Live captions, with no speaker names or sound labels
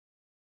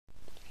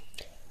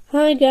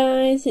Hi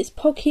guys, it's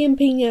Pocky and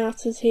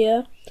Pinatas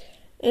here,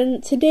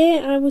 and today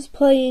I was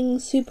playing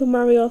Super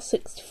Mario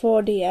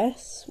 64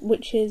 DS,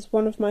 which is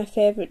one of my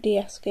favourite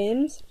DS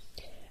games,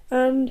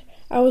 and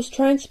I was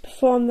trying to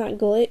perform that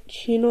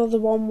glitch, you know, the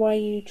one where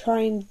you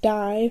try and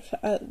dive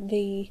at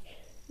the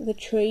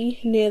tree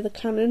near the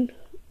cannon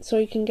so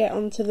you can get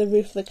onto the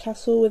roof of the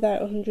castle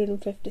without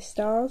 150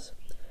 stars.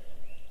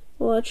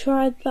 Well, I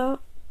tried that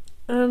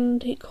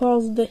and it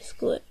caused this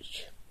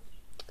glitch.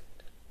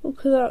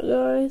 Look at that,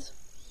 guys.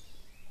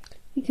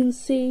 You can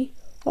see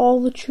all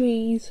the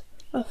trees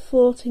are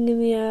floating in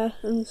the air,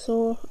 and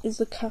so is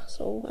the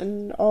castle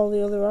and all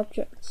the other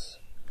objects.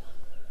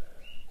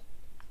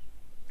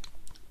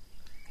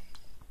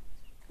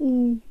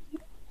 I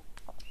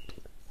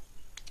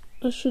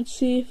should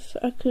see if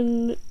I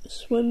can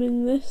swim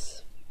in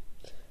this.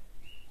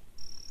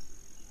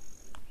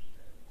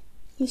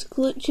 This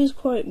glitch is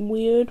quite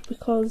weird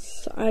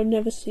because I've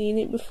never seen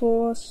it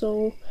before,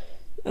 so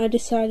I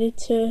decided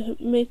to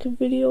make a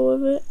video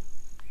of it.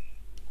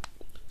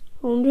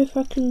 I wonder if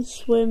I can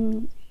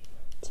swim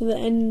to the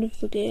end of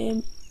the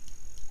game,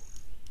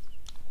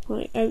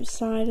 like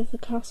outside of the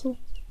castle.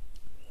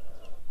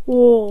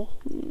 Whoa,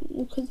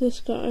 look at this,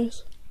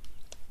 guys.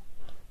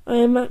 I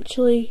am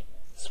actually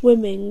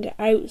swimming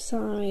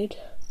outside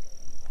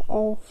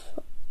of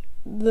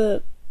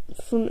the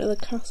front of the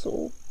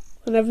castle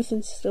and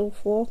everything's still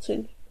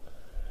floating.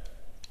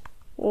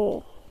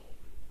 Whoa,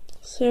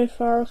 so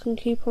far I can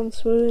keep on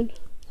swimming.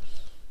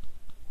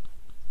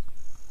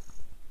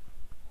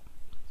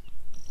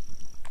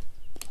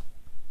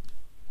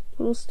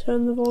 Let's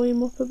turn the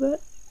volume up a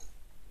bit.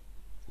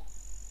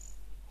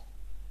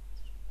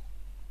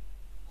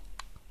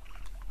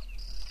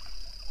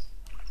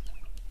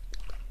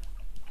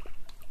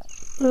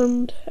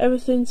 And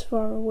everything's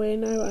far away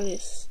now and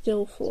it's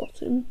still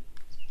floating.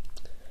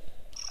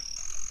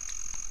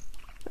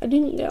 I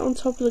didn't get on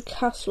top of the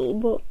castle,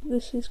 but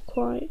this is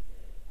quite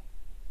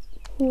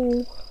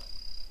cool.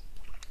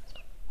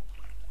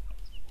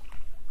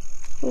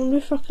 I wonder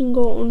if I can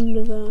go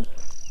under there.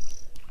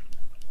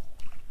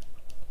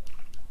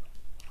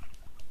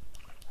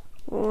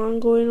 Oh, I'm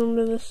going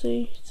under the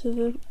sea to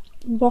the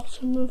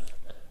bottom of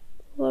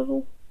the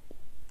level.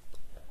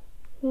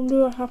 I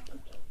wonder what happened.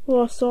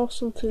 Oh, I saw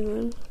something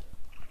then.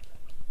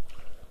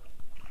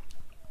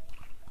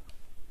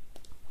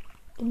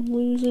 I'm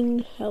losing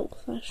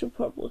health. I should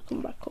probably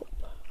come back up.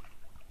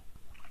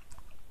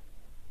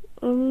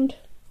 And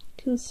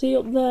you can see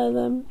up there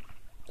then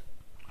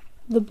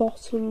the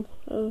bottom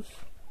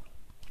of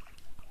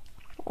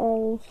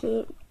all of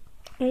the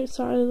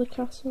outside of the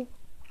castle.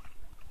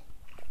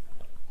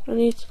 I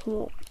need to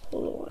come up,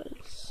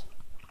 otherwise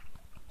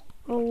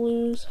I'll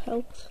lose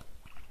health.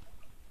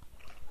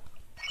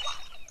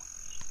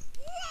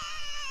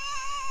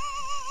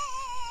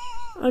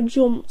 I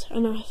jumped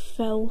and I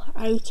fell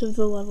out of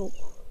the level.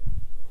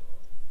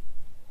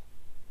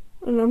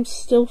 And I'm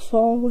still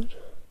falling.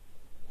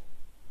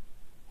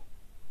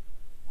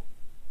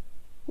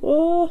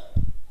 Whoa!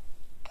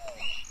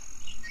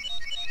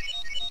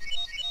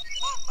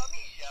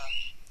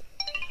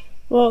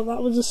 Well,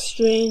 that was a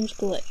strange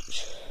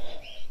glitch.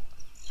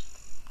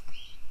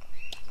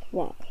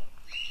 Wow.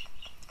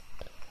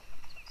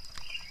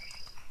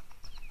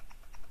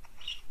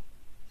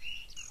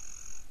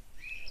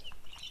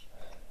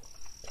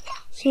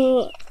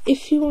 So,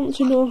 if you want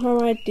to know how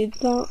I did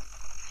that,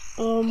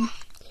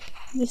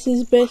 this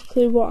is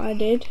basically what I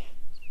did.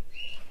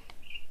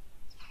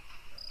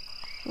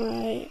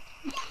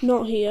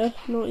 Not here,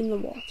 not in the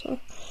water.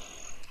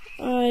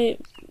 I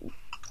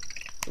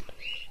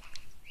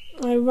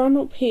ran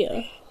up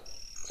here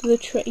to the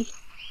tree,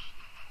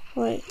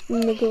 like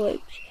in the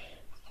glitch.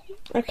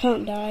 I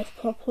can't dive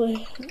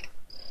properly.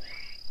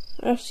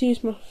 I have to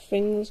use my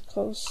fingers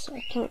because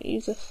I can't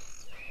use a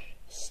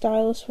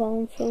stylus while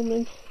I'm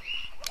filming.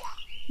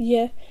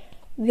 Yeah,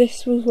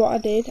 this was what I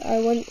did. I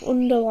went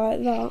under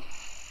like that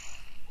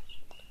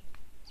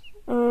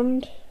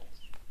and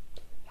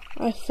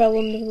I fell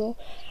under the wall.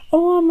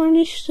 Oh, I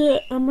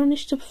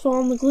managed to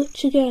perform the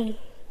glitch again.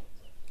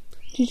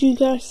 Did you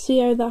guys see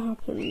how that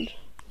happened?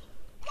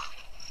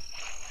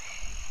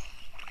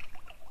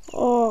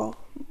 Oh,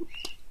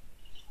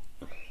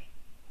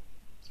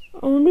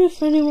 I wonder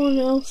if anyone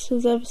else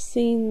has ever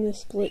seen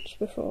this glitch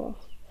before,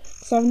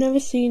 because I've never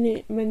seen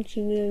it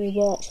mentioned in any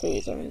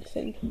walkthroughs or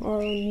anything, or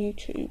on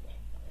YouTube.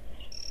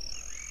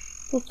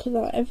 Look at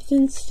that,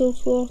 everything's still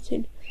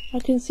floating. I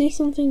can see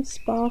something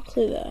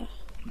sparkly there.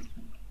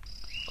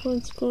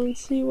 Going to go and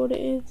see what it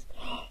is.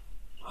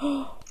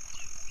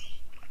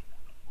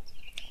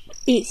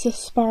 It's a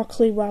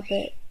sparkly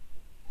rabbit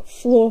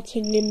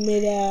floating in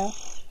midair.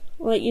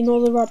 Like, you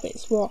know the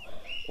rabbits what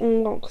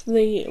unlock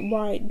the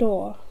white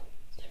door?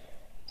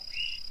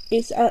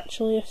 It's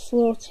actually a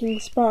floating,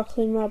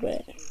 sparkling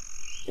rabbit.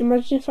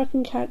 Imagine if I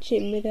can catch it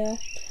in midair.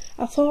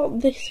 I thought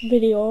this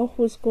video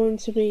was going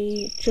to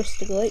be just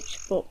a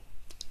glitch, but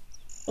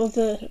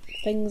other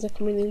things are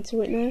coming into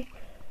it now.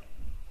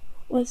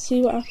 Let's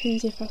see what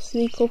happens if I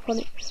sneak up on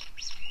it.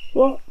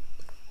 What?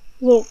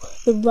 Look,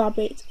 the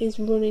rabbit is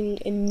running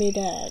in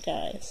mid-air,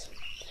 guys.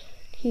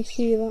 Can you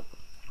see that?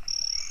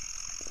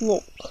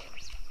 Look.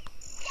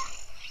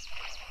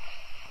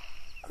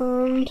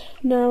 And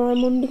now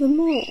I'm under the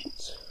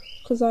moat,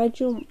 because I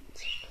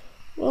jumped.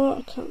 Oh,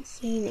 I can't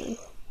see now.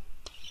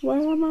 Where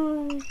am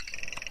I?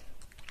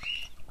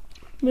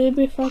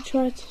 Maybe if I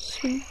try to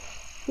swim.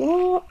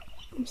 What?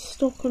 I'm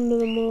stuck under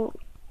the moat.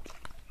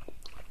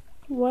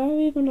 Where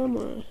even am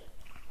I?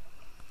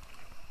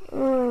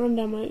 And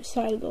I'm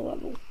outside of the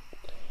level.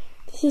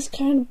 This is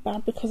kind of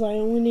bad because I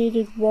only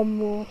needed one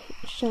more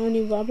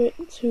shiny rabbit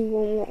to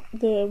unlock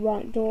the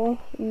right door,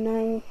 and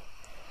now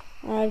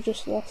I've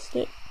just lost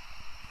it.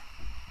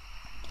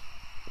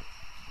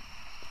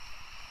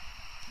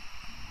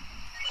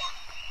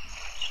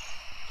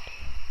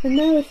 And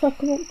now if I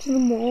come up to the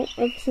moat,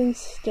 everything's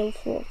still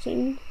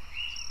floating.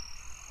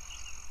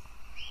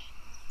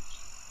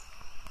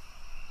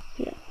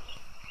 Yeah.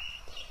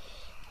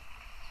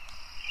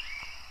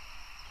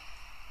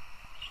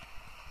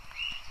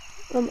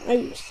 I'm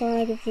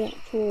outside of the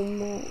actual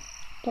moat.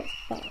 That's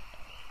bad.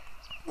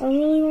 I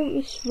really want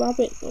this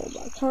rabbit though,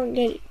 but I can't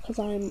get it because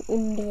I'm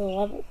under the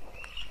level.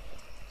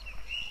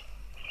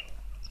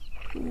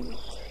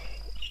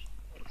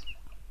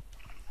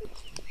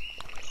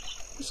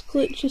 This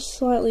glitch is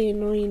slightly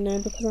annoying now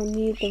because I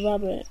need the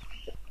rabbit.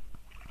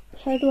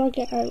 How do I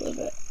get out of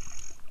it?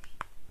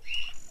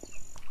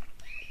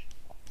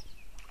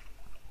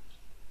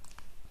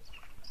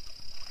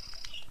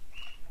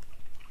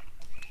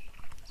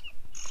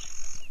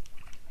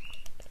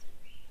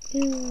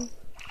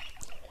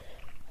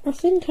 I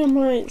think I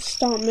might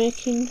start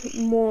making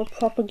more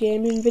proper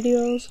gaming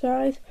videos,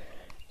 guys.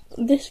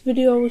 This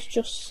video was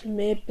just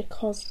made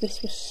because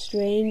this was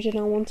strange and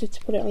I wanted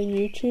to put it on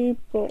YouTube,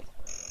 but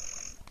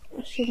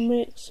I should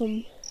make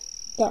some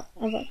that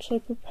I've actually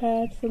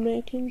prepared for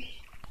making.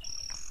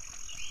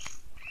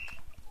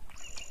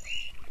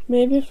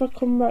 Maybe if I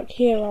come back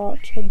here I'll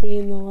actually be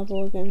in the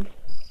level again.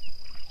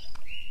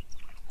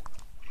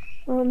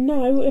 And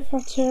now if I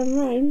turn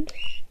around,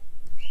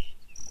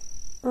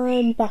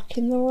 I'm back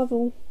in the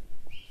level.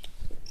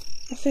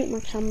 I think my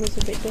camera's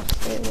a bit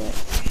dusty.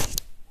 Wait.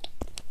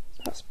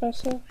 That's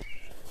better.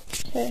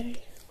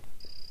 Okay.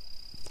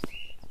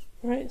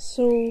 Right,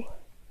 so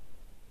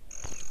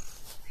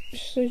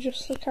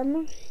just the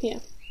camera? Yeah.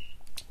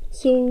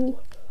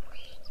 So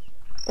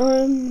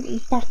I'm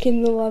back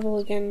in the level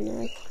again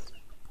now.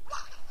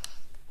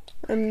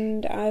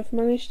 And I've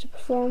managed to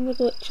perform the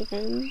glitch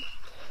again.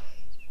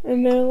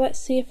 And now let's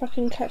see if I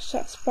can catch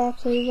that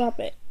sparkly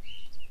rabbit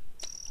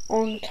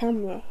on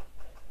camera.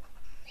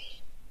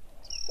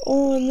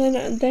 Oh,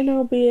 and then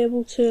I'll be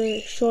able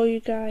to show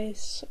you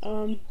guys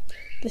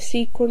the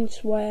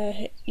sequence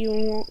where you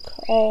unlock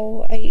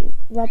all 8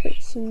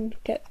 rabbits and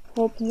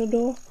open the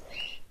door.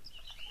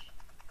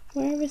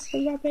 Where is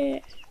the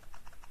rabbit?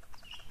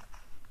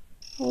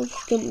 I'll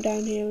just jump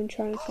down here and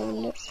try and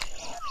find it.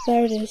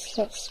 There it is.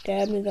 That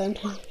scared me then.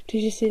 Did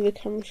you see the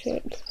camera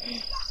shake?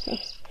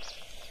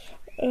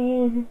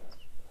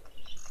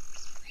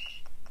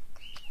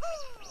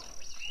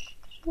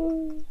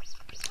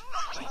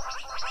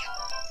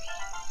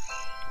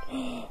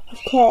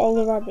 I've caught all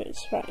the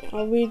rabbits. Right,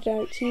 I'll read it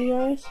out to you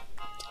guys.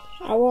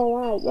 Ow,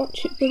 ow, ow,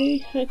 watch it,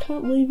 buddy. I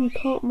can't believe you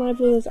caught my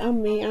brothers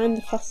and me. I'm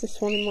the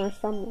fastest one in my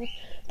family.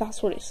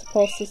 That's what it's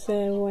supposed to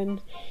say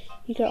when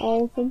you get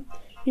all of them.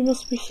 You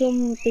must be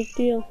some big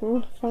deal,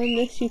 huh? Find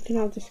this, you can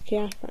have this key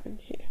I found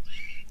here.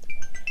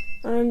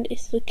 And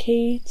it's the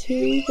key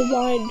to the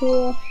white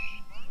door.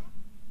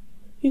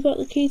 You got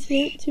the key to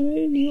the empty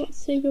room? You want to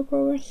save your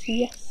progress?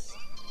 Yes.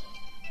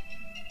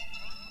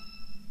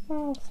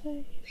 I'll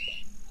save.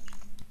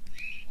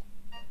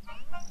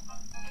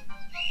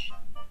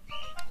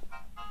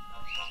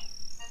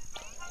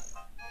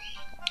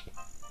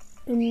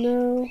 And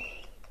now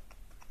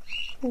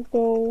we'll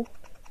go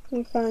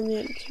and find the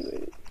empty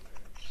room.